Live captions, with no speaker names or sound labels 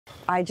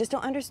I just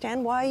don't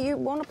understand why you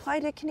won't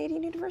apply to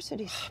Canadian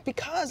universities.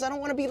 Because I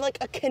don't want to be like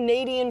a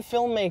Canadian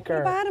filmmaker.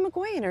 What about Adam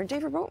McGuane or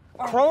David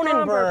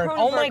Cronenberg.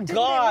 Oh my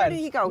God. Where did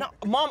he go? No,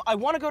 Mom, I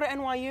want to go to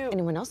NYU.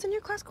 Anyone else in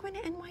your class going to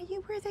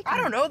NYU? Where are they going? I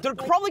don't know. They're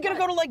probably going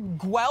to go to like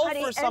Guelph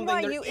or something.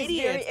 NYU They're is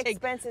idiots. very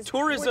expensive.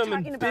 Tourism We're and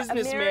talking about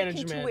business American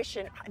management.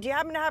 Tuition. Do you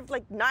happen to have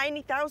like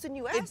 90,000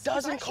 US? It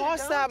doesn't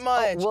cost that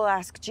much. Oh, we'll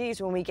ask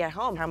Jeeves when we get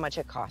home how much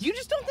it costs. You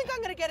just don't think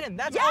I'm going to get in.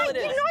 That's all it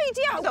is. You have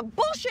no idea the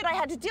bullshit I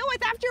had to deal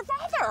with after your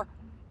father.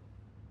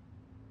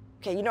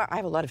 Okay, you know, I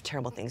have a lot of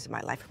terrible things in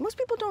my life. Most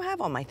people don't have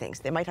all my things.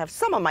 They might have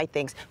some of my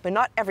things, but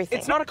not everything.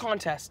 It's not a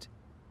contest.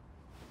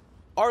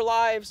 Our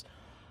lives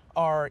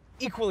are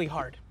equally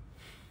hard.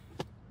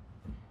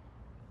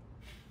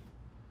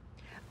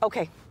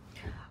 Okay,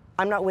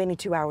 I'm not waiting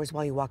 2 hours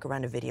while you walk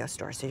around a video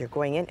store. So you're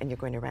going in and you're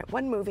going to rent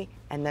one movie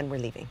and then we're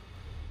leaving,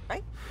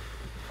 right?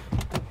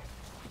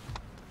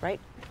 Right?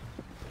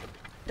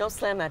 Don't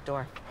slam that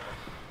door.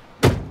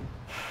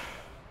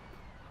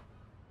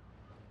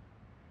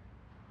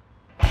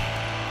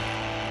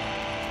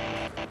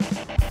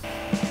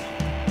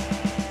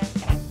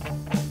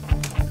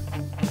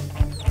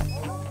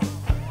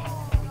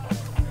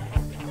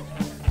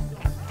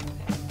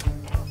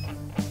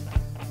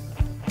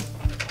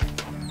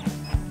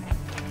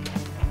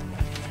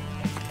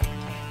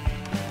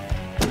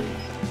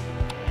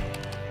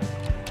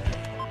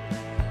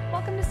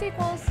 Welcome to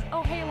Sequels.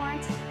 Oh, hey,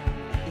 Lawrence.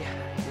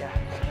 Yeah.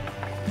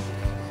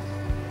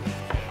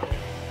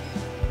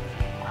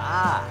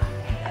 Ah,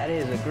 that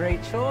is a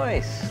great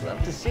choice.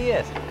 Love to see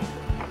it.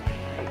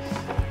 Nice.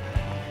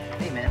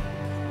 Hey, man.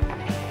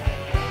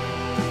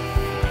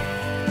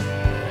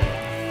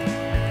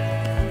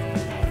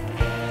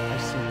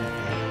 I've seen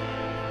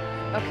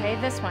that. Okay,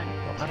 this one.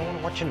 I don't want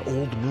to watch an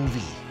old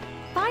movie.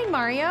 Fine,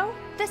 Mario.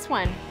 This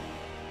one.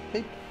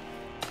 Babe,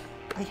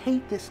 I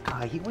hate this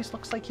guy. He always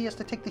looks like he has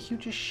to take the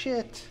hugest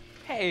shit.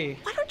 Hey.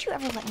 Why don't you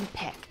ever let me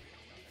pick?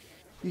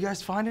 You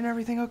guys finding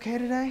everything okay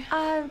today?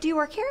 Do you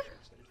work here?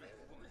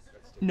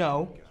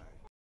 No.